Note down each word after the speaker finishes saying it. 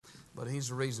But He's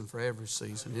the reason for every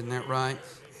season. Isn't that right?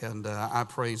 And I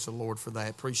praise the Lord for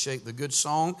that. Appreciate the good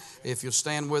song. If you'll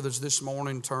stand with us this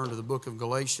morning, turn to the book of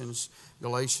Galatians,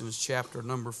 Galatians chapter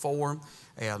number 4.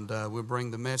 And we'll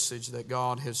bring the message that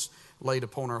God has laid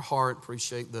upon our heart.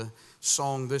 Appreciate the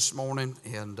song this morning.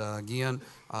 And again,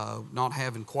 not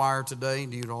having choir today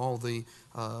due to all the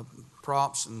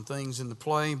props and things in the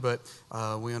play, but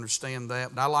we understand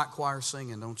that. But I like choir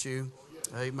singing, don't you?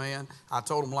 Amen. I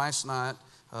told them last night,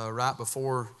 right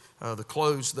before the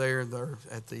close there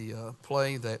at the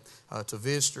play, that to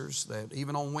visitors, that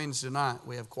even on Wednesday night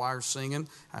we have choir singing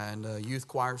and youth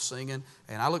choir singing,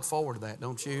 and I look forward to that,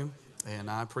 don't you? And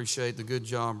I appreciate the good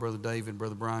job Brother David,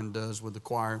 Brother Brian does with the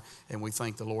choir, and we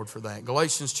thank the Lord for that.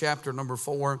 Galatians chapter number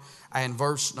 4 and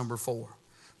verse number 4.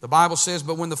 The Bible says,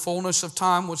 "But when the fullness of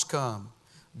time was come,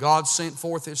 God sent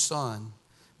forth His Son,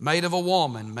 made of a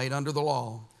woman, made under the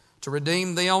law, to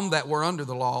redeem them that were under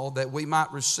the law, that we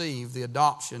might receive the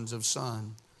adoptions of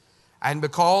sons. And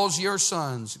because ye are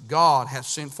sons, God hath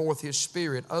sent forth His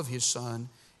Spirit of His Son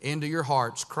into your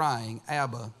hearts, crying,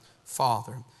 Abba,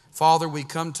 Father." Father, we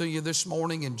come to you this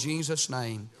morning in Jesus'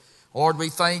 name. Lord, we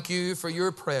thank you for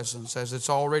your presence, as it's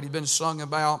already been sung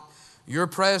about. Your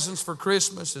presence for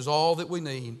Christmas is all that we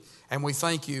need, and we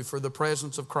thank you for the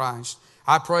presence of Christ.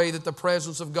 I pray that the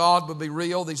presence of God will be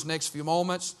real these next few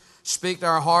moments. Speak to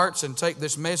our hearts and take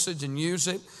this message and use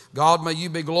it. God, may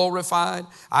you be glorified.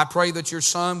 I pray that your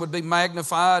Son would be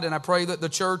magnified, and I pray that the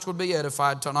church would be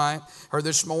edified tonight or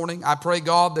this morning. I pray,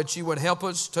 God, that you would help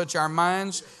us, touch our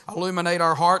minds, illuminate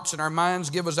our hearts and our minds,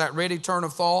 give us that ready turn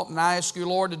of thought. And I ask you,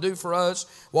 Lord, to do for us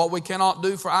what we cannot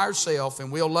do for ourselves.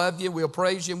 And we'll love you, we'll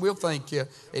praise you, and we'll thank you.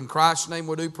 In Christ's name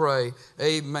we do pray.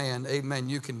 Amen. Amen.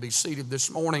 You can be seated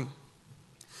this morning.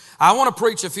 I want to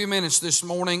preach a few minutes this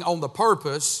morning on the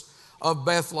purpose of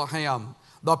Bethlehem.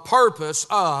 The purpose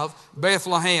of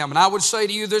Bethlehem. And I would say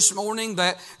to you this morning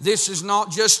that this is not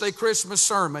just a Christmas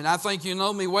sermon. I think you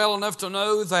know me well enough to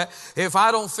know that if I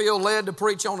don't feel led to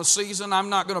preach on a season, I'm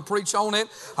not going to preach on it.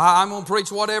 I'm going to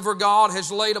preach whatever God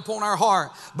has laid upon our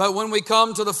heart. But when we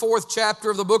come to the 4th chapter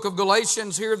of the book of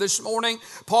Galatians here this morning,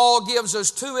 Paul gives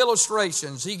us 2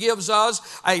 illustrations. He gives us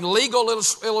a legal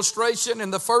illustration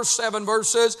in the first 7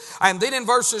 verses, and then in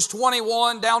verses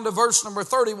 21 down to verse number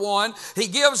 31, he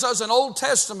gives us an Old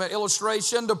Testament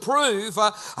illustration to prove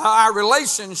our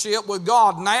relationship with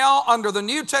God now under the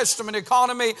New Testament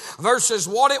economy versus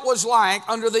what it was like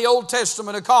under the Old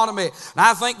Testament economy. And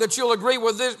I think that you'll agree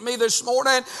with me this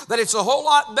morning that it's a whole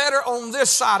lot better on this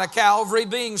side of Calvary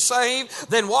being saved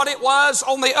than what it was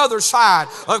on the other side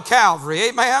of Calvary.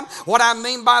 Amen. What I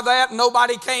mean by that,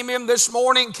 nobody came in this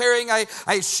morning carrying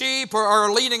a sheep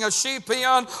or leading a sheep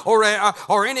in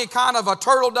or any kind of a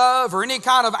turtle dove or any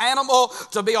kind of animal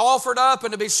to be offered up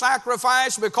and to be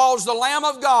sacrificed, because the Lamb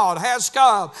of God has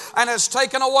come and has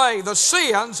taken away the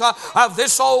sins of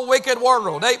this old wicked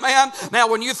world. Amen. Now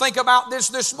when you think about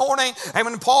this morning, and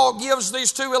when Paul gives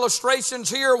these 2 illustrations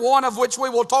here, one of which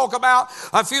we will talk about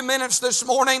a few minutes this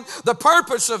morning, the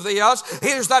purpose of this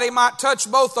is that he might touch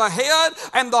both the head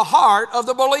and the heart of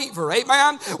the believer.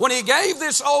 Amen. When he gave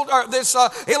this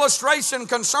illustration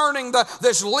concerning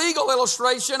this legal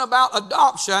illustration about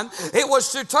adoption, it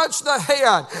was to touch the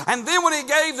head. And then when he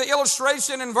gave the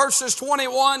illustration in verses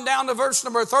 21 down to verse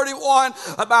number 31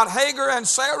 about Hagar and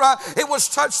Sarah, it was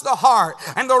touch the heart.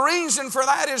 And the reason for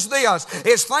that is this,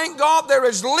 is thank God there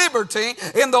is liberty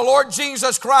in the Lord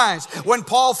Jesus Christ. When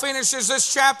Paul finishes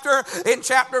this chapter, in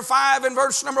chapter 5 and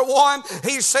verse number 1,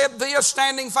 he said this,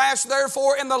 standing fast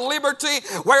therefore in the liberty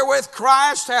wherewith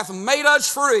Christ hath made us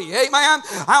free. Amen.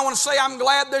 I want to say I'm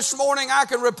glad this morning I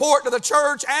can report to the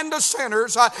church and to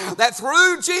sinners that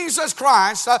through Jesus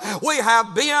Christ we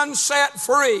have been set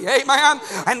free. Amen.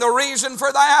 And the reason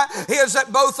for that is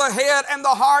that both the head and the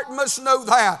heart must know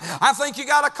that. I think you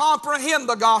got to comprehend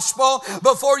the gospel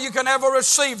before you can ever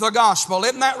receive the gospel.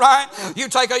 Isn't that right? You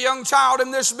take a young child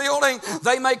in this building,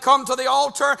 they may come to the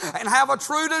altar and have a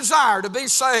true desire to be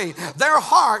saved. Their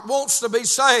heart wants to be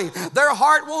saved. Their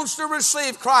heart wants to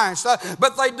receive Christ,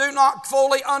 but they do not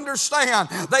fully understand.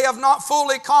 They have not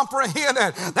fully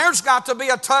comprehended. There's got to be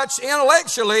a touch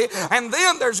intellectually, and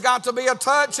then there's got to be a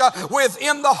touch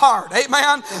within the heart.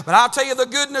 Amen. But I'll tell you the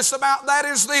goodness about that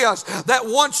is this, that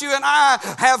once you and I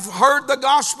have heard the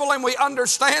gospel and we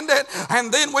understand it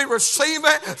and then we receive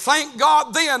it, thank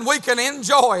God then we can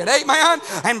enjoy it. Amen.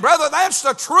 And brother, that's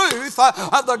the truth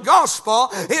of the gospel,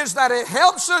 is that it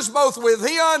helps us both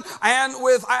within and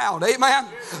without. Amen.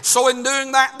 So in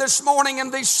doing that this morning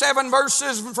in these 7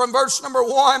 verses from verse number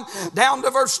 1 down to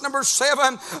verse number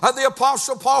 7, the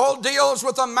Apostle Paul deals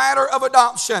with the matter of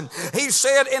adoption. He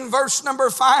said in verse number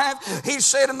 5, he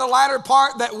said in the latter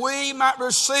part that we might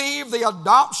receive the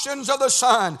adoptions of the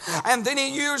Son. And then he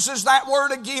uses that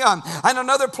word again and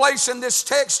another place in this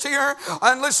text here.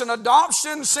 And listen,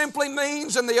 adoption simply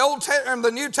means in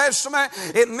the New Testament,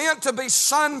 it meant to be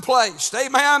son placed.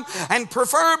 Amen. And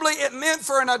preferably it meant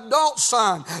for an adult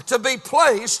son to be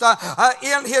placed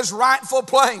in his rightful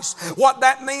place. What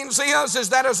that means is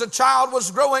that as a child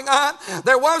was growing up,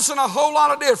 there wasn't a whole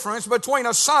lot of difference between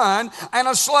a son and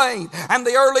a slave. And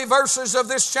the early verses of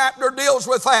this chapter deals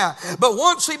with that. But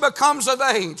once he becomes of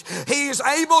age, he's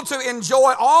able to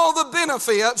enjoy all the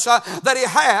benefits that he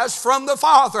has from the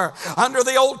Father. Under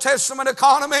the Old Testament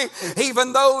economy,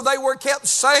 even though they were kept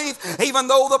safe, even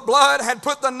though the blood had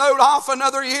put the note off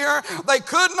another year, they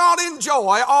could not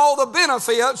enjoy all the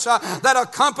benefits that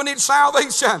accompanied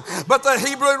salvation. But the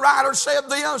Hebrew writer said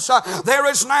this, there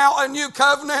is now a new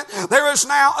covenant, there is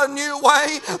now a new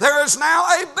way, there is now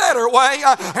a better way,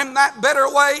 and that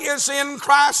better way is in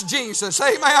Christ Jesus.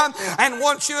 Amen. And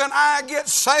once you and I get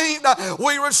saved,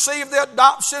 we receive the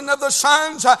adoption of the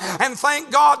sons, and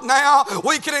thank God now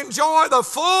we can enjoy the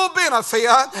full benefit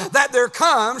that there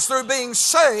comes through being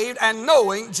saved and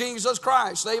knowing Jesus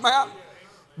Christ. Amen.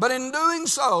 But in doing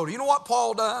so, you know what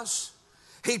Paul does?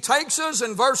 He takes us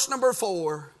in verse number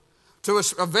 4 to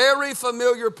a very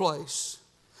familiar place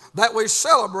that we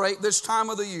celebrate this time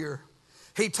of the year.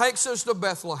 He takes us to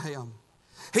Bethlehem.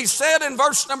 He said in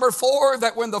verse number 4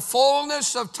 that when the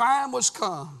fullness of time was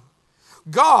come,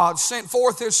 God sent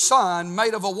forth His Son,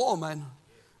 made of a woman,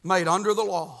 made under the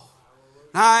law.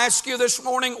 Now I ask you this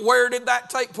morning, where did that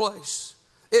take place?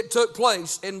 It took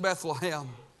place in Bethlehem.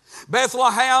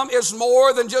 Bethlehem is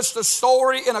more than just a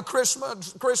story in a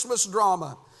Christmas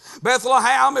drama.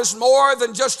 Bethlehem is more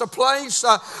than just a place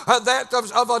of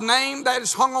a name that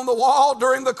is hung on the wall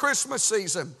during the Christmas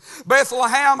season.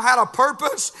 Bethlehem had a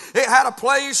purpose. It had a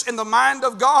place in the mind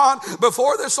of God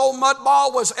before this old mud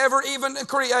ball was ever even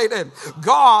created.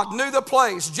 God knew the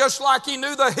place, just like He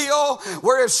knew the hill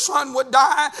where His Son would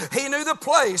die. He knew the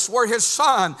place where His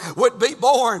Son would be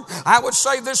born. I would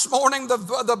say this morning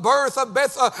the birth of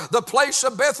the place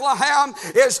of Bethlehem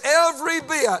is every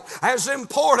bit as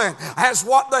important as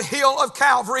what the hill of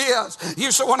Calvary is.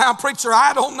 You say, well now preacher,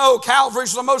 I don't know,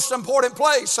 Calvary's the most important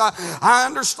place. I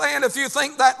understand if you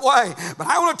think that way, but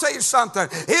I want to tell you something.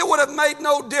 It would have made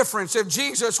no difference if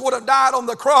Jesus would have died on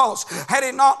the cross had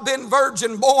He not been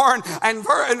virgin born and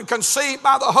conceived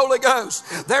by the Holy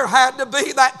Ghost. There had to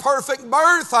be that perfect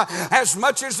birth as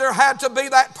much as there had to be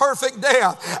that perfect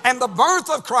death. And the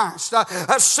birth of Christ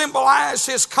symbolized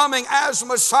His coming as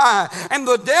Messiah, and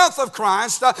the death of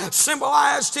Christ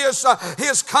symbolized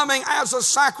His coming as a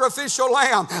sacrificial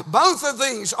lamb. Both of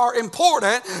these are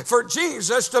important for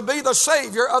Jesus to be the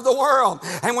Savior of the world.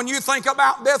 And when you think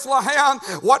about Bethlehem,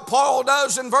 what Paul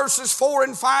does in verses 4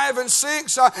 and 5 and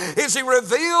 6 is he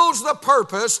reveals the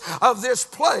purpose of this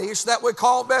place that we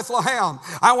call Bethlehem.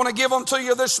 I want to give them to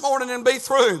you this morning and be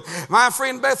through. My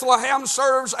friend, Bethlehem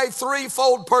serves a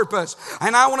threefold purpose.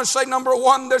 And I want to say number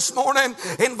one this morning,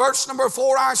 in verse number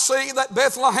 4, I see that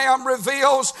Bethlehem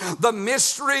reveals the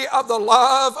mystery of the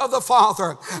love of the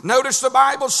Father. Notice the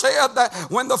Bible said that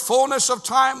when the fullness of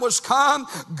time was come,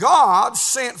 God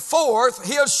sent forth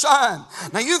His Son.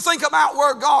 Now you think about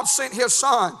where God sent His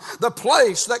Son, the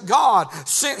place that God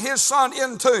sent His Son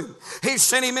into. He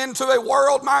sent Him into a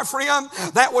world, my friend,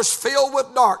 that was filled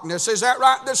with darkness. Is that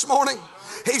right this morning?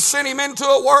 He sent Him into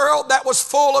a world that was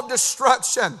full of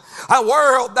destruction, a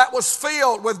world that was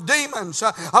filled with demons,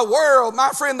 a world, my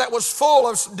friend, that was full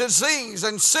of disease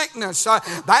and sickness.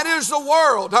 That is the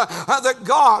world that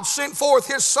God sent forth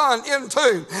His Son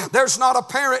into. There's not a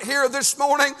parent here this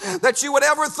morning that you would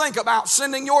ever think about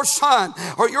sending your son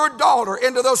or your daughter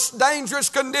into those dangerous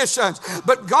conditions.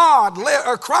 But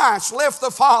Christ left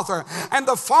the Father, and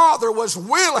the Father was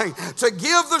willing to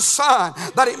give the Son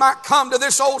that He might come to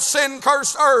this old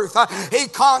sin-cursed earth. He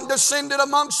condescended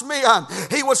amongst men.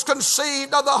 He was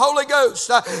conceived of the Holy Ghost.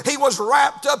 He was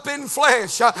wrapped up in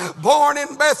flesh, born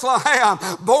in Bethlehem,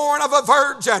 born of a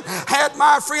virgin, had,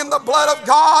 my friend, the blood of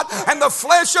God and the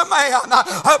flesh of man,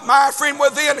 my friend,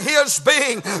 within His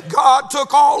being. God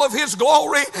took all of His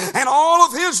glory and all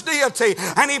of His deity,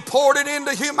 and He poured it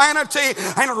into humanity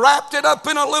and wrapped it up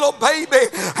in a little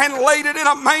baby and laid it in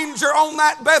a manger on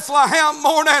that Bethlehem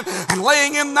morning, and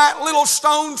laying in that little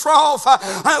stone trough,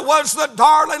 It was the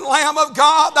darling Lamb of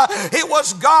God. It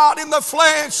was God in the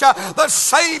flesh, the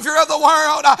Savior of the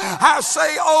world. I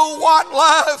say, oh, what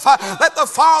love that the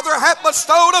Father hath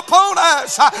bestowed upon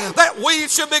us, that we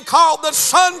should be called the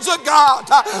sons of God.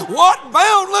 What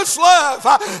boundless love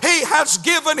He has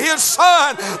given His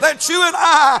Son, that you and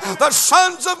I, the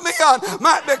sons of men,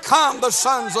 might become the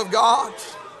sons of God.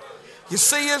 You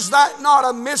see, is that not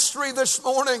a mystery this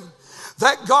morning?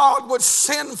 That God would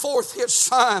send forth His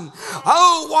Son.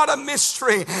 Oh, what a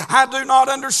mystery. I do not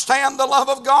understand the love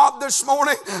of God this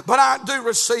morning, but I do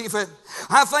receive it.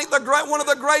 I think one of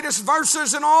the greatest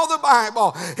verses in all the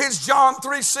Bible is John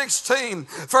 3:16.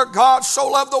 For God so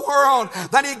loved the world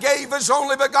that He gave His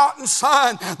only begotten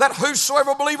Son, that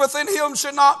whosoever believeth in Him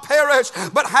should not perish,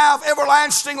 but have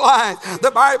everlasting life.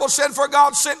 The Bible said, for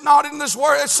God sent not in His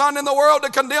Son in the world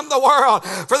to condemn the world,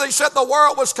 for they said the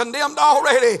world was condemned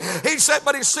already. He said,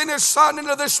 but He sent His Son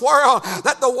into this world,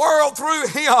 that the world through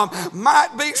Him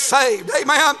might be saved.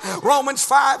 Amen. Romans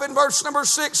 5 and verse number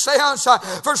 6 says,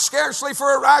 for scarcely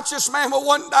for a righteous man will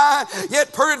one die,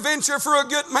 yet peradventure for a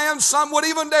good man some would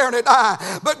even dare to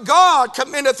die. But God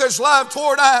commendeth His love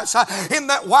toward us, in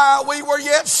that while we were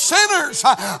yet sinners,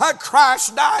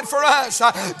 Christ died for us.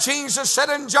 Jesus said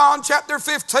in John chapter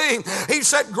 15, He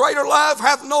said, greater love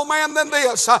hath no man than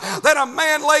this, that a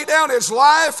man lay down his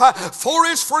life for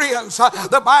his friends.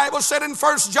 The Bible said in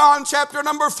 1 John chapter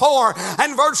number 4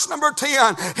 and verse number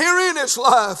 10, herein is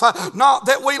love, not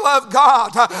that we love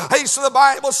God. So the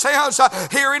Bible says,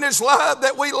 herein is love,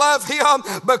 that we love Him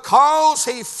because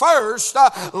He first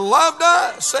loved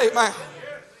us. Amen.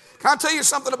 Can I tell you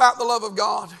something about the love of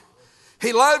God?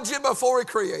 He loved you before He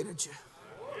created you.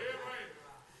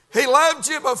 He loved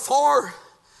you before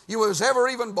you was ever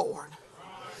even born.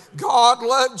 God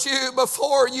loved you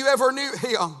before you ever knew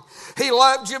Him. He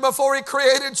loved you before He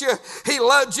created you. He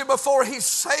loved you before He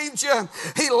saved you.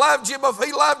 He loved you before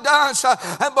He loved us.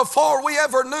 And before we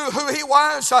ever knew who He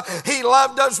was, He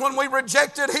loved us when we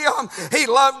rejected Him. He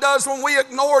loved us when we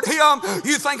ignored Him.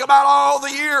 You think about all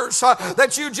the years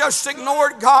that you just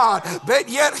ignored God, but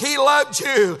yet He loved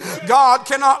you. God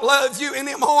cannot love you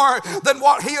any more than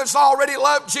what He has already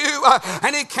loved you,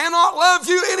 and He cannot love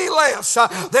you any less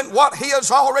than what He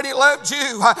has already loved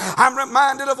you. I'm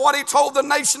reminded of what He told the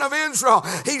nation of Israel.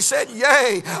 He said,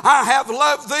 yea, I have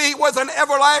loved thee with an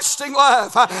everlasting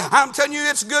love. I'm telling you,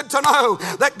 it's good to know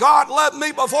that God loved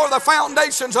me before the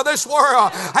foundations of this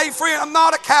world. Hey friend, I'm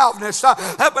not a Calvinist,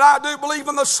 but I do believe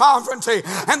in the sovereignty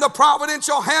and the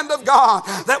providential hand of God,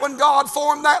 that when God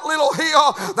formed that little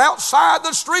hill outside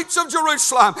the streets of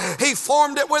Jerusalem, He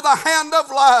formed it with a hand of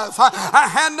love, a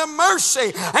hand of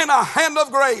mercy, and a hand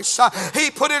of grace.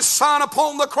 He put His Son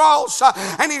upon the cross,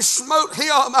 and He smote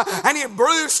Him, and He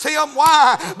bruised Him.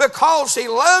 Why? Because He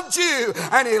loved you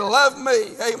and He loved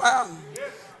me. Amen.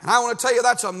 And I want to tell you,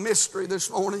 that's a mystery this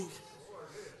morning.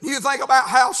 You think about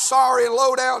how sorry and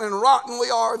low down and rotten we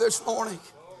are this morning.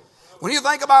 When you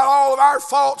think about all of our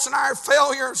faults and our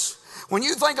failures, when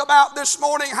you think about this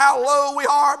morning how low we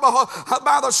are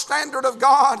by the standard of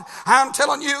God, I'm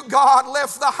telling you, God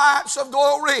left the heights of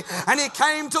glory and He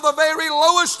came to the very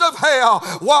lowest of hell.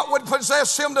 What would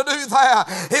possess Him to do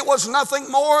that? It was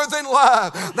nothing more than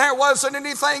love. There wasn't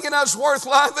anything in us worth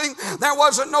loving. There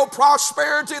wasn't no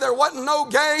prosperity. There wasn't no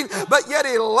gain. But yet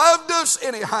He loved us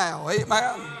anyhow.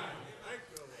 Amen.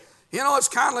 You know, it's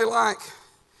kind of like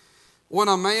when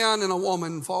a man and a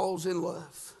woman falls in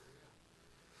love.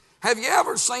 Have you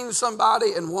ever seen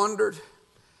somebody and wondered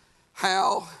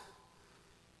how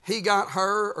he got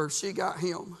her or she got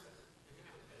him?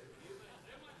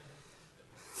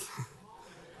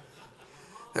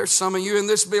 There's some of you in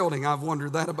this building I've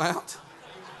wondered that about.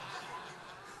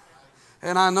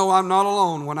 And I know I'm not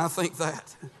alone when I think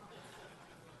that.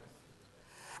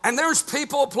 And there's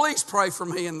people, please pray for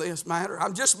me in this matter.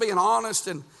 I'm just being honest,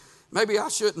 and maybe I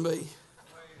shouldn't be.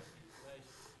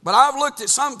 But I've looked at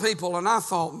some people and I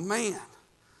thought, man,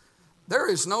 there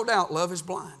is no doubt love is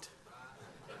blind.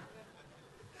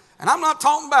 And I'm not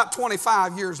talking about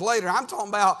 25 years later. I'm talking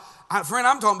about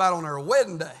on their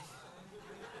wedding day.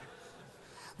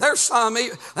 There's some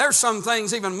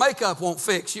things even makeup won't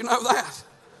fix. You know that?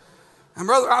 And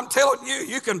brother, I'm telling you,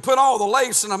 you can put all the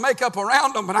lace and the makeup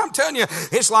around them, but I'm telling you,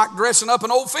 it's like dressing up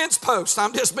an old fence post.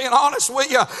 I'm just being honest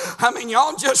with you. I mean,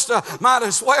 y'all just might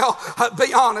as well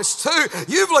be honest too.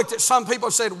 You've looked at some people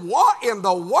and said, what in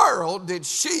the world did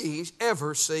she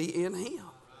ever see in him?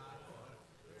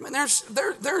 I mean,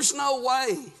 there's no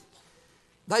way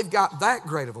they've got that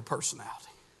great of a personality.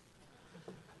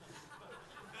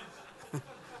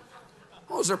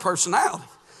 What was their personality?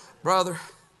 Brother,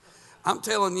 I'm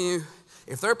telling you,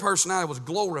 If their personality was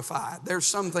glorified, there's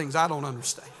some things I don't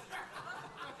understand.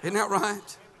 Isn't that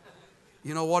right?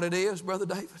 You know what it is, Brother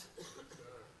David?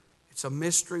 It's a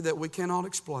mystery that we cannot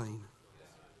explain.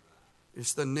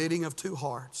 It's the knitting of two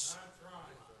hearts.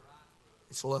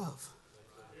 It's love.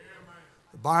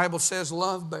 The Bible says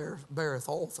love beareth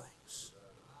all things.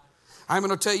 I'm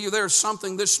going to tell you there's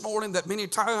something this morning that many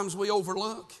times we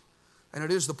overlook, and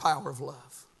it is the power of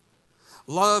love.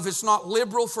 Love is not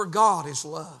liberal, for God is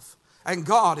love, and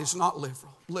God is not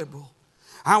liberal.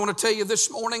 I want to tell you this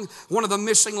morning, one of the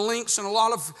missing links in a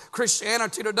lot of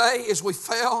Christianity today is we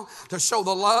fail to show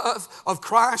the love of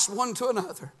Christ one to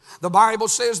another. The Bible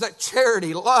says that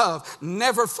charity, love,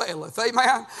 never faileth.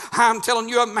 Amen? I'm telling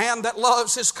you, a man that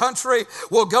loves his country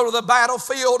will go to the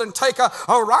battlefield and take a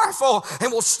rifle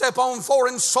and will step on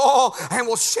foreign soil and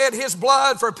will shed his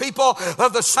blood for people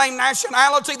of the same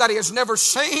nationality that he has never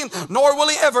seen, nor will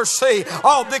he ever see.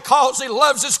 All because he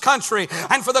loves his country,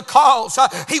 and for the cause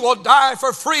he will die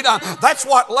for freedom. That's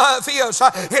what love is.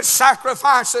 It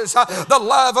sacrifices. The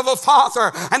love of a father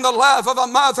and the love of a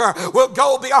mother will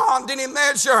go beyond any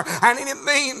measure and any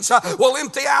means, will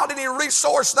empty out any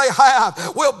resource they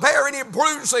have, will bear any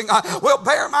bruising, will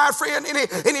bear, my friend,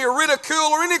 any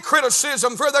ridicule or any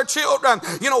criticism for their children.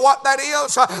 You know what that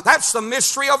is? That's the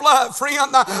mystery of love,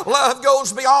 friend. Love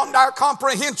goes beyond our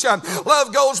comprehension.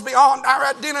 Love goes beyond our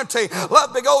identity.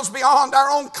 Love goes beyond our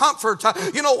own comfort.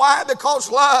 You know why? Because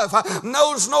love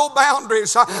knows no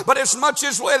boundaries. But as much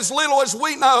as little as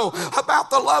we know about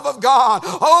the love of God,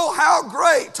 oh, how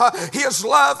great His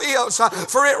love is.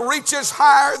 For it reaches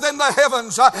higher than the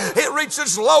heavens. It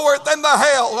reaches lower than the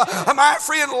hell. My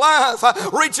friend, love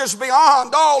reaches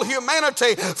beyond all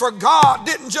humanity. For God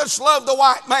didn't just love the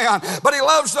white man, but He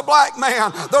loves the black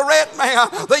man, the red man,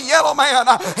 the yellow man.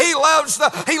 He loves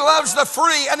the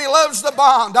free and He loves the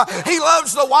bond. He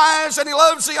loves the wise and He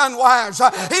loves the unwise.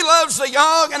 He loves the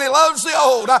young and He loves the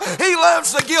old. He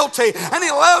loves the guilty and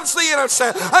He loves the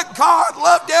innocent. God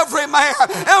loved every man,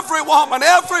 every woman,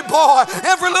 every boy,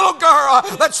 every little girl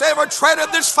that's ever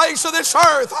treaded this face of this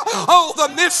earth. Oh,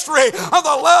 the mystery of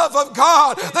the love of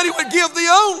God, that He would give the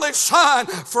only Son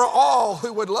for all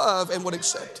who would love and would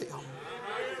accept Him.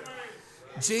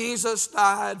 Jesus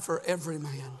died for every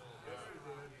man.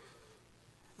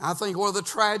 I think one of the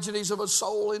tragedies of a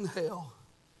soul in hell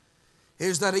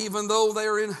is that even though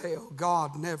they're in hell,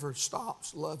 God never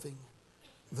stops loving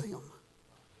them.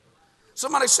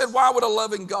 Somebody said, why would a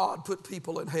loving God put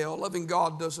people in hell? A loving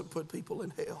God doesn't put people in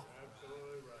hell.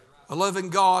 A loving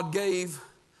God gave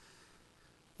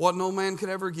what no man could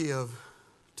ever give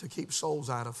to keep souls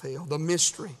out of hell. The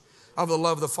mystery of the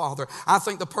love of the Father. I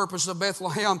think the purpose of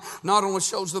Bethlehem not only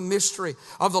shows the mystery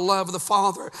of the love of the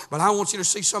Father, but I want you to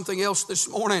see something else this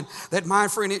morning, that, my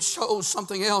friend, it shows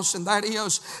something else, and that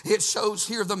is, it shows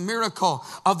here the miracle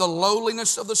of the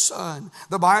lowliness of the Son.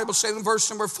 The Bible says in verse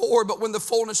number 4, but when the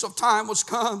fullness of time was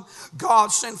come,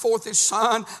 God sent forth His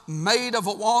Son, made of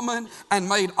a woman and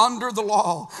made under the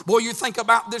law. Boy, you think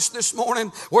about this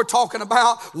morning, we're talking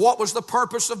about what was the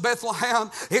purpose of Bethlehem.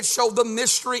 It showed the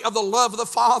mystery of the love of the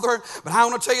Father. But I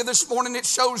want to tell you this morning, it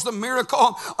shows the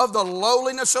miracle of the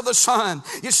lowliness of the Son.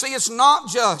 You see, it's not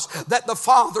just that the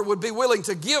Father would be willing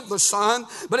to give the Son,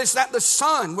 but it's that the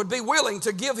Son would be willing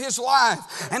to give His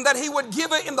life, and that He would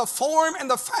give it in the form and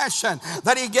the fashion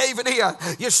that He gave it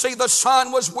in. You see, the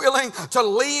Son was willing to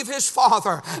leave His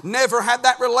Father. Never had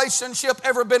that relationship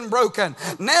ever been broken.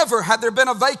 Never had there been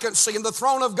a vacancy in the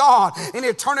throne of God in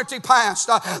eternity past.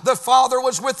 The Father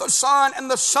was with the Son,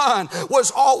 and the Son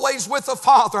was always with the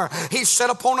Father. He sat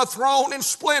upon a throne in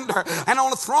splendor and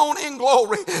on a throne in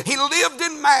glory. He lived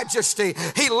in majesty.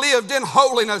 He lived in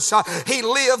holiness. He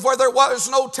lived where there was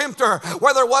no tempter,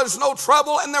 where there was no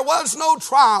trouble and there was no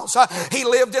trials. He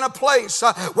lived in a place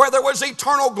where there was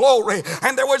eternal glory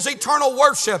and there was eternal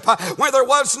worship, where there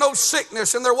was no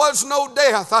sickness and there was no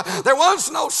death. There was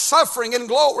no suffering and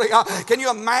glory. Can you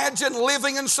imagine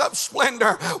living in such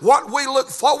splendor? What we look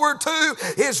forward to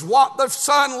is what the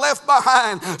Son left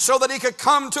behind, so that He could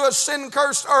come to a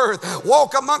sin-cursed earth,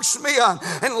 walk amongst men,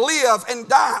 and live and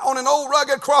die on an old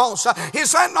rugged cross.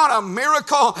 Is that not a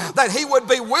miracle, that He would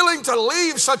be willing to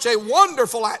leave such a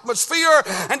wonderful atmosphere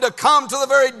and to come to the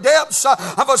very depths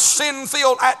of a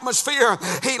sin-filled atmosphere?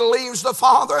 He leaves the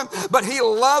Father, but He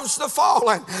loves the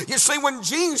fallen. You see, when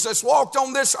Jesus walked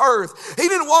on this earth, He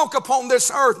didn't walk upon this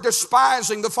earth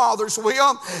despising the Father's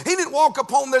will. He didn't walk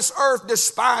upon this earth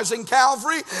despising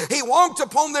Calvary. He walked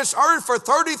upon this earth for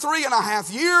 33 and a half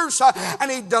years,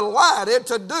 and He delighted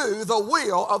to do the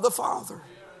will of the Father.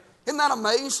 Isn't that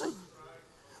amazing?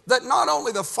 That not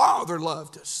only the Father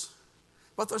loved us,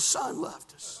 but the Son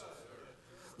loved us.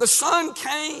 The Son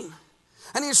came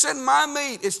And he said, my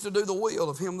meat is to do the will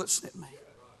of him that sent me.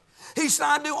 He said,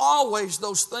 I do always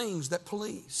those things that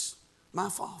please my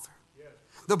Father.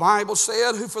 The Bible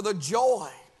said, who for the joy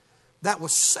that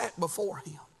was set before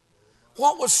him.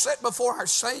 What was set before our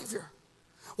Savior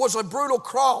was a brutal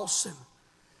cross,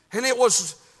 and it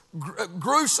was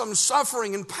gruesome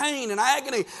suffering and pain and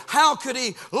agony. How could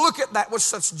he look at that with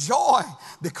such joy?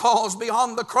 Because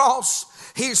beyond the cross,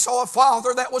 he saw a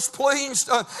Father that was pleased,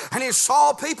 and he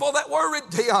saw people that were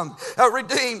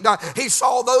redeemed. He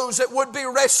saw those that would be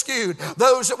rescued,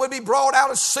 those that would be brought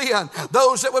out of sin,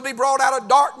 those that would be brought out of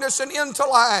darkness and into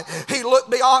light. He looked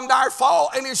beyond our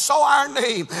fault and he saw our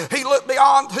need. He looked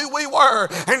beyond who we were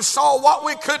and saw what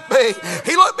we could be.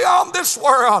 He looked beyond this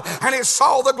world and he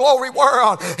saw the glory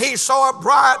world. He saw a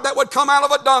bride that would come out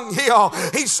of a dunghill.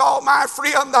 He saw, my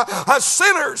friend,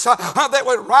 sinners that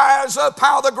would rise up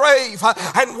out of the grave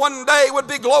and one day would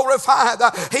be glorified.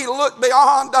 He looked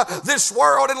beyond this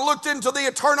world and looked into the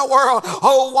eternal world.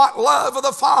 Oh, what love of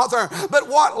the Father, but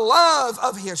what love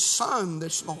of his Son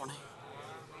this morning.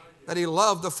 That he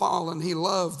loved the fallen, he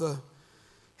left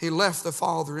the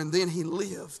Father, and then he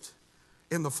lived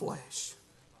in the flesh.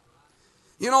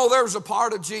 You know, there's a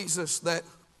part of Jesus that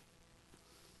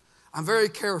I'm very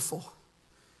careful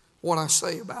what I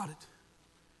say about it.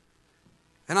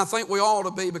 And I think we ought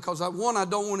to be, because one, I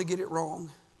don't want to get it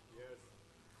wrong.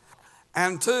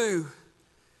 And two,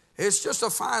 it's just a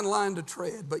fine line to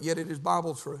tread, but yet it is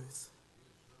Bible truth.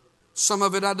 Some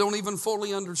of it I don't even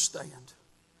fully understand.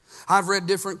 I've read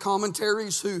different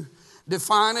commentaries who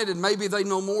define it, and maybe they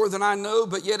know more than I know,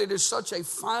 but yet it is such a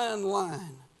fine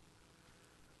line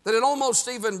that it almost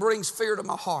even brings fear to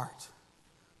my heart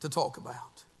to talk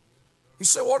about. You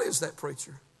say, what is that,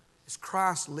 preacher? It's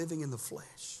Christ living in the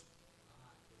flesh.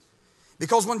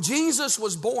 Because when Jesus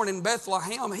was born in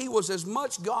Bethlehem, he was as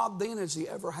much God then as he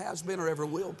ever has been or ever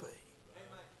will be.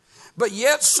 But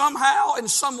yet somehow, in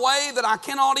some way that I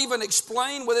cannot even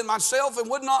explain within myself and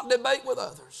would not debate with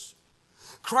others,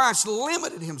 Christ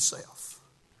limited himself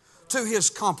to his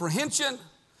comprehension,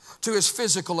 to his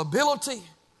physical ability.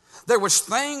 There was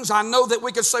things I know that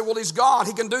we could say, well, he's God.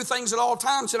 He can do things at all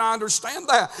times, and I understand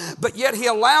that. But yet he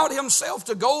allowed himself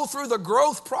to go through the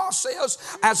growth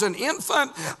process as an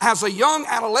infant, as a young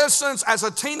adolescent, as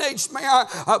a teenage man,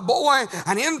 boy,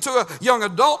 and into a young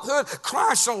adulthood.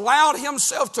 Christ allowed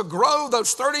himself to grow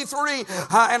those 33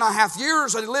 and a half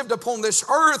years that he lived upon this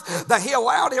earth, that he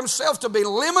allowed himself to be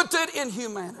limited in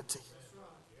humanity.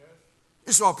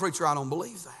 You say, oh, preacher, I don't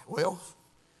believe that. Well,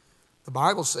 the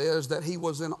Bible says that he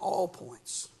was in all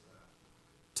points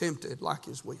tempted like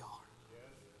as we are,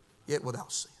 yet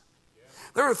without sin.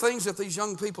 There are things that these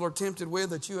young people are tempted with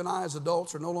that you and I as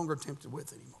adults are no longer tempted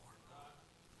with anymore.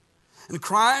 And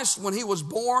Christ, when he was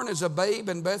born as a babe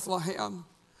in Bethlehem,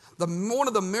 one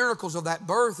of the miracles of that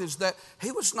birth is that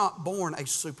he was not born a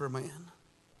Superman.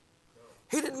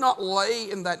 He did not lay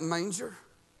in that manger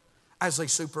as a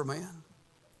Superman.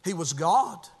 He was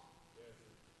God,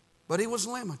 but he was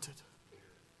limited.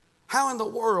 How in the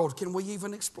world can we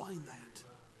even explain that?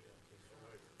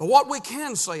 But what we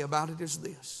can say about it is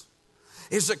this,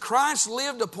 is that Christ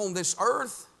lived upon this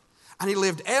earth, and he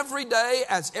lived every day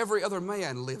as every other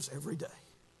man lives every day.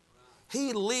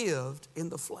 He lived in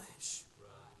the flesh.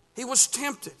 He was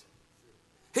tempted.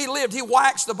 He lived,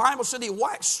 the Bible said he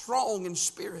waxed strong in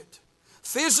spirit.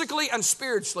 Physically and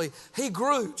spiritually, he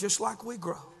grew just like we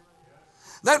grow.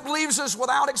 That leaves us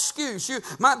without excuse. You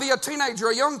might be a teenager,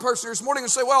 a young person this morning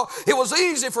and say, well, it was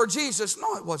easy for Jesus.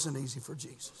 No, it wasn't easy for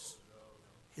Jesus.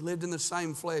 He lived in the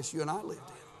same flesh you and I lived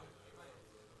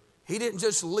in. He didn't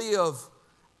just live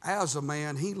as a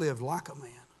man, he lived like a man.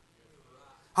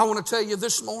 I want to tell you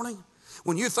this morning,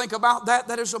 when you think about that,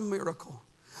 that is a miracle.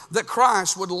 That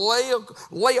Christ would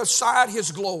lay aside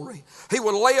his glory. He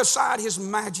would lay aside his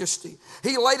majesty.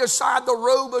 He laid aside the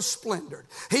robe of splendor.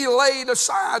 He laid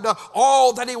aside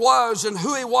all that he was and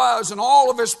who he was and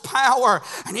all of his power.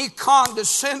 And he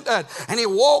condescended and he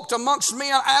walked amongst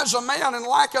men as a man and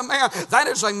like a man. That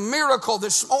is a miracle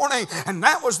this morning. And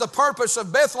that was the purpose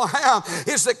of Bethlehem,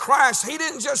 is that Christ, he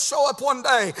didn't just show up one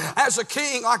day as a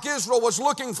king like Israel was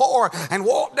looking for and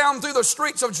walk down through the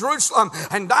streets of Jerusalem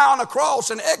and die on a cross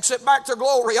and exit back to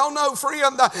glory. Oh no,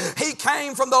 friend, he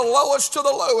came from the lowest to the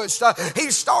lowest.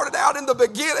 He started out in the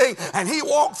beginning and he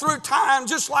walked through time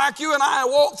just like you and I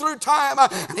walk through time,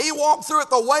 and he walked through it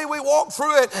the way we walk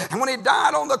through it. And when he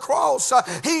died on the cross,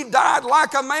 he died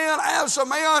like a man, as a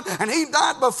man, and he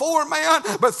died before man.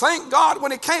 But thank God,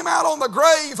 when he came out on the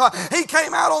grave, he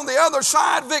came out on the other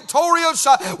side victorious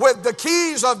with the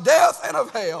keys of death and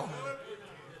of hell.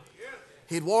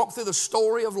 He'd walked through the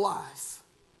story of life.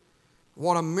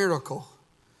 What a miracle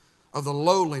of the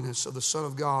lowliness of the Son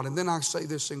of God. And then I say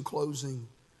this in closing.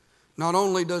 Not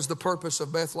only does the purpose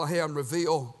of Bethlehem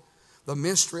reveal the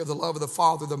mystery of the love of the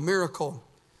Father, the miracle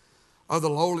of the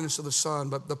lowliness of the Son,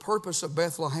 but the purpose of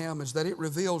Bethlehem is that it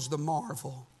reveals the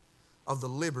marvel of the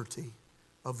liberty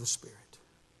of the Spirit.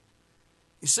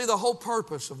 You see, the whole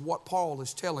purpose of what Paul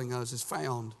is telling us is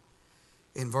found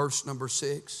in verse number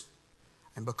 6.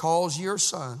 And because ye are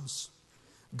sons,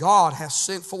 God hath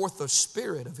sent forth the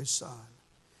Spirit of His Son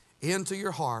into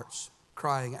your hearts,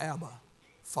 crying, Abba,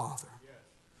 Father.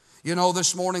 You know,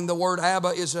 this morning the word Abba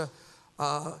is a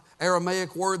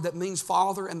Aramaic word that means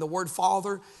father, and the word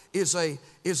father is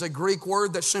a Greek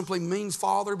word that simply means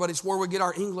father, but it's where we get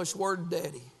our English word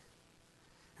daddy.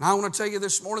 And I want to tell you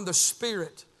this morning, the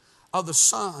Spirit of the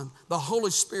Son, the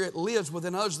Holy Spirit, lives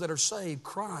within us that are saved,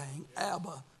 crying,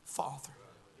 Abba, Father.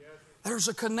 There's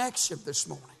a connection this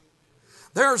morning.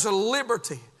 There's a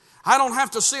liberty. I don't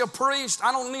have to see a priest.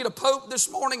 I don't need a pope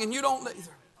this morning, and you don't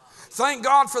either. Thank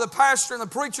God for the pastor and the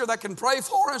preacher that can pray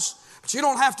for us. But you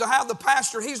don't have to have the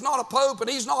pastor. He's not a pope and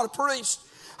he's not a priest.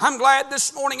 I'm glad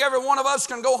this morning every one of us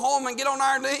can go home and get on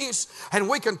our knees and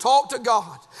we can talk to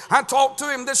God. I talked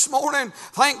to Him this morning.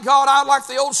 Thank God, like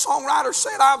the old songwriter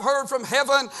said, I've heard from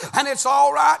heaven and it's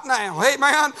all right now.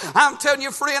 Amen. I'm telling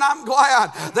you, friend, I'm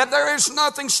glad that there is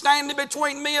nothing standing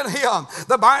between me and Him.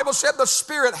 The Bible said the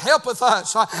Spirit helpeth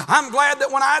us. I'm glad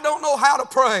that when I don't know how to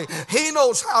pray, He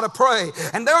knows how to pray.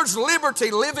 And there's liberty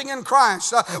living in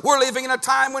Christ. We're living in a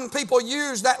time when people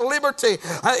use that liberty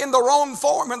in the wrong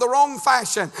form, in the wrong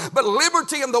fashion. But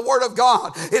liberty in the Word of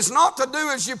God is not to do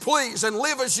as you please and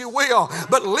live as you will.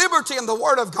 But liberty in the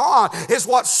Word of God is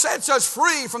what sets us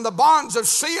free from the bonds of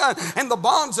sin and the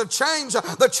bonds of change,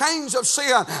 the chains of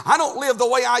sin. I don't live the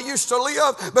way I used to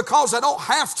live because I don't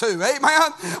have to.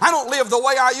 Amen. I don't live the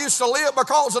way I used to live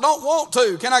because I don't want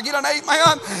to. Can I get an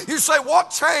amen? You say, what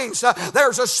changed?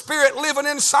 There's a Spirit living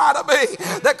inside of me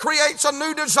that creates a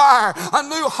new desire, a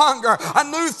new hunger, a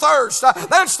new thirst.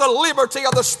 That's the liberty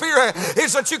of the Spirit,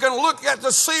 is that you can look at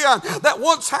the sin that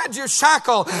once had you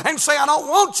shackled and say, I don't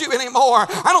want you anymore.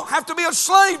 I don't have to be a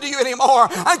slave to you anymore.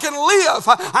 I can live.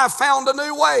 I found a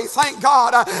new way, thank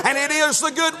God. And it is the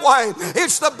good way.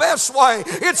 It's the best way.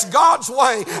 It's God's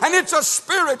way. And it's a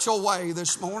spiritual way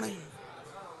this morning.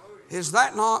 Is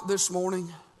that not this morning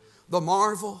the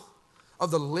marvel of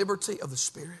the liberty of the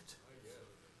Spirit?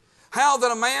 How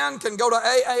that a man can go to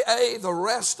AAA the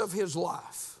rest of his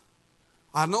life.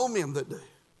 I know men that do.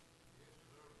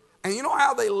 And you know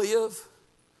how they live?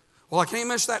 Well, I can't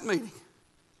miss that meeting.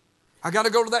 I got to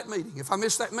go to that meeting. If I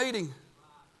miss that meeting,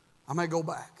 I may go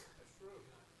back.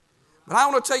 But I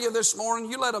want to tell you this morning,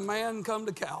 you let a man come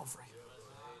to Calvary.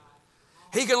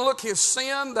 He can look his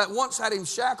sin that once had him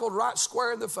shackled right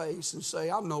square in the face and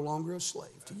say, I'm no longer a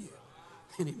slave to you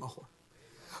anymore.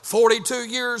 42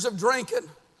 years of drinking.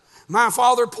 My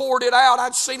father poured it out.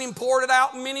 I'd seen him pour it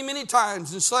out many, many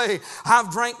times and say,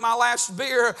 I've drank my last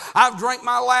beer. I've drank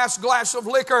my last glass of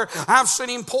liquor. I've seen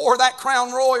him pour that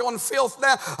Crown Royal and filth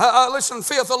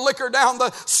of liquor down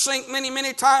the sink many,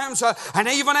 many times. And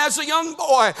even as a young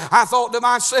boy, I thought to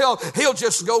myself, he'll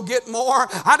just go get more.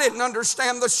 I didn't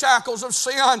understand the shackles of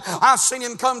sin. I've seen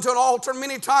him come to an altar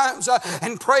many times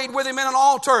and prayed with him in an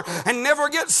altar and never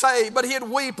get saved. But he'd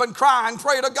weep and cry and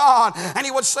pray to God. And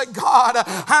he would say, God,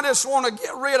 I just want to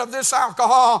get rid of this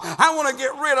alcohol. I want to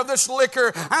get rid of this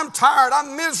liquor. I'm tired.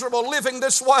 I'm miserable living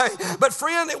this way. But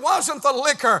friend, it wasn't the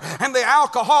liquor and the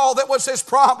alcohol that was his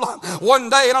problem. One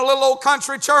day in a little old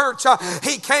country church,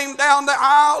 he came down the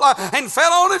aisle and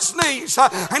fell on his knees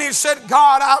and he said,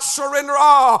 God, I surrender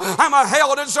all. I'm a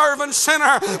hell-deserving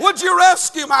sinner. Would you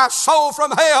rescue my soul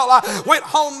from hell? I went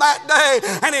home that day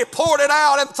and he poured it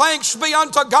out, and thanks be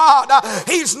unto God,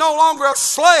 he's no longer a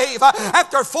slave.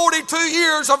 After 42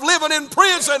 years of living in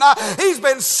prison, he's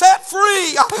been set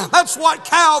free. That's what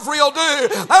Calvary will do.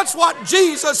 That's what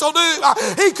Jesus will do.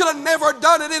 He could have never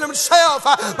done it in himself,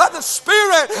 but the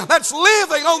Spirit that's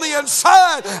living on the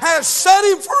inside has set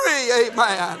him free.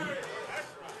 Amen.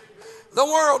 The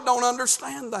world don't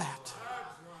understand that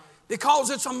because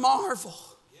it's a marvel.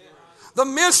 The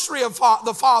mystery of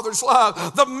the Father's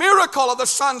love, the miracle of the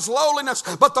Son's lowliness,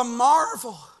 but the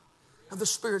marvel of the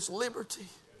Spirit's liberty.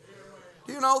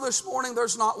 Do you know this morning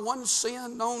there's not one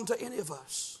sin known to any of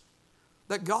us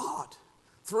that God,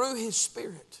 through His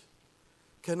Spirit,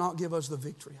 cannot give us the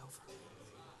victory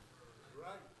over?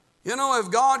 You know,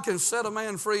 if God can set a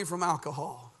man free from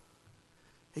alcohol,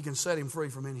 He can set him free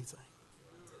from anything.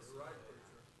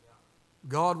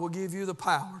 God will give you the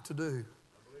power to do.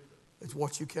 It's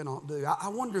what you cannot do. I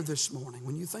wonder this morning,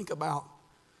 when you think about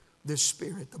this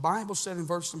Spirit, the Bible said in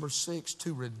verse number 6,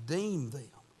 to redeem them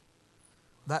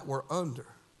that were under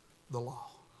the law.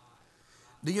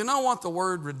 Do you know what the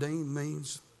word redeemed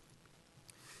means?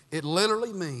 It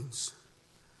literally means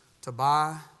to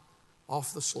buy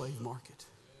off the slave market.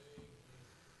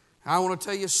 I want to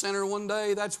tell you, sinner, one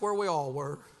day that's where we all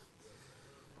were.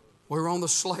 We were on the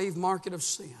slave market of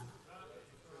sin.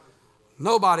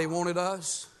 Nobody wanted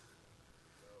us.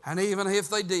 And even if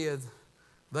they did,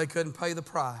 they couldn't pay the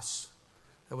price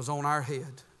that was on our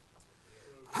head.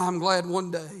 I'm glad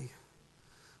one day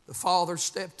the Father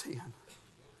stepped in.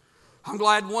 I'm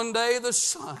glad one day the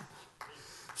Son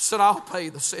said, I'll pay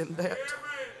the sin debt.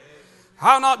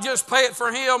 I'll not just pay it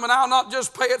for him, and I'll not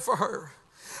just pay it for her.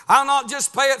 I'll not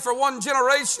just pay it for one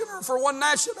generation or for one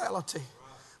nationality,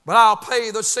 but I'll pay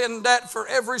the sin debt for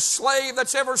every slave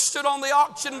that's ever stood on the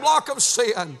auction block of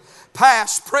sin,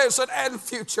 past, present, and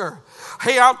future.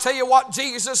 Hey, I'll tell you what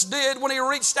Jesus did when He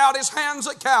reached out His hands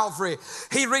at Calvary.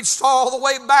 He reached all the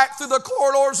way back through the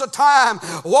corridors of time,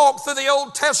 walked through the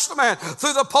Old Testament,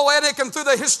 through the poetic and through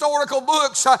the historical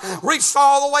books, reached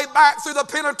all the way back through the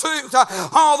Pentateuch,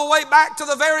 all the way back to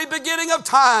the very beginning of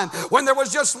time, when there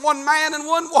was just one man and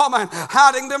one woman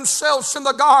hiding themselves in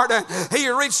the garden. He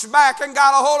reached back and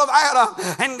got a hold of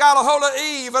Adam and got a hold of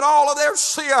Eve and all of their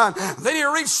sin. Then He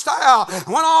reached out and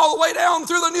went all the way down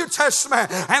through the New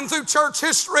Testament and through church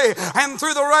history and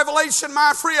through the Revelation,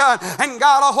 my friend, and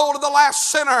got a hold of the last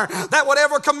sinner that would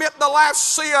ever commit the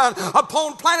last sin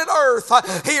upon planet Earth.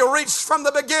 He reached from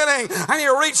the beginning and He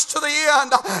reached to the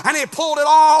end, and He pulled it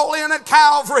all in at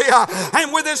Calvary,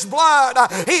 and with His blood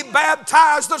He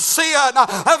baptized the sin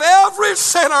of every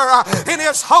sinner in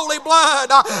His holy blood.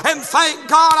 And thank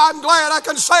God, I'm glad I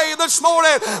can say this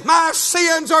morning, my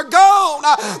sins are gone.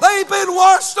 They've been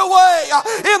washed away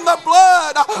in the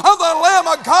blood of the Lamb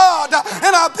of God,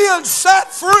 and I've been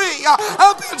set free.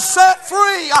 I've been set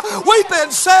free. We've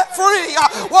been set free.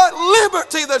 What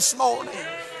liberty this morning.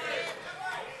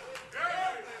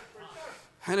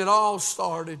 And it all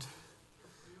started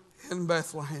in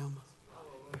Bethlehem.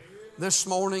 This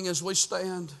morning as we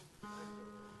stand,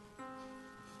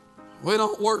 we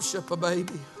don't worship a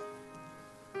baby.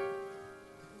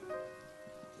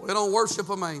 We don't worship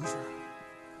a manger,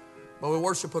 but we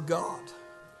worship a God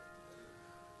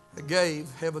that gave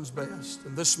heaven's best.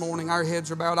 And this morning our heads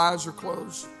are bowed, eyes are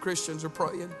closed. Christians are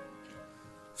praying.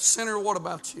 Sinner, what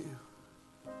about you?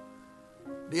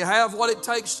 Do you have what it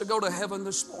takes to go to heaven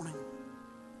this morning?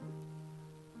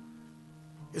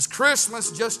 Is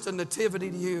Christmas just a nativity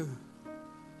to you,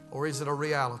 or is it a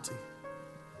reality?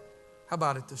 How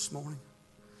about it this morning?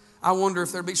 I wonder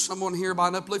if there'd be someone here by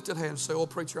an uplifted hand say, oh,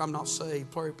 preacher, I'm not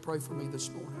saved. Pray for me this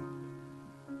morning.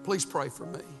 Please pray for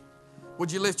me.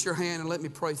 Would you lift your hand and let me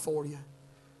pray for you?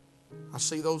 I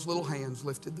see those little hands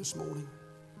lifted this morning.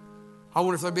 I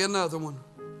wonder if there'd be another one.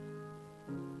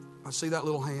 I see that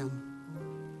little hand.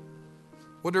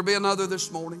 Would there be another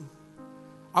this morning?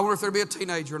 I wonder if there'd be a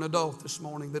teenager, an adult this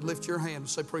morning that'd lift your hand and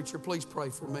say, preacher, please pray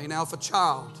for me. Now, if a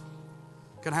child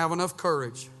can have enough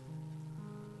courage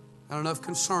and enough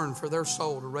concern for their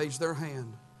soul to raise their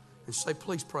hand and say,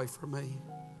 please pray for me,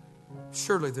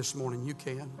 surely this morning you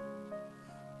can.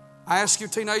 I ask you,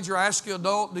 teenager, I ask you,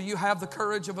 adult, do you have the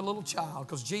courage of a little child?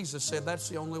 Because Jesus said that's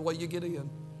the only way you get in,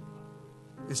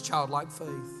 is childlike faith.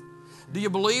 Do you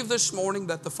believe this morning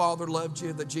that the Father loved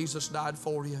you, that Jesus died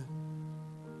for you,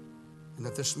 and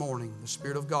that this morning the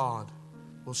Spirit of God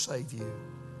will save you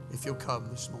if you'll come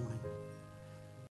this morning?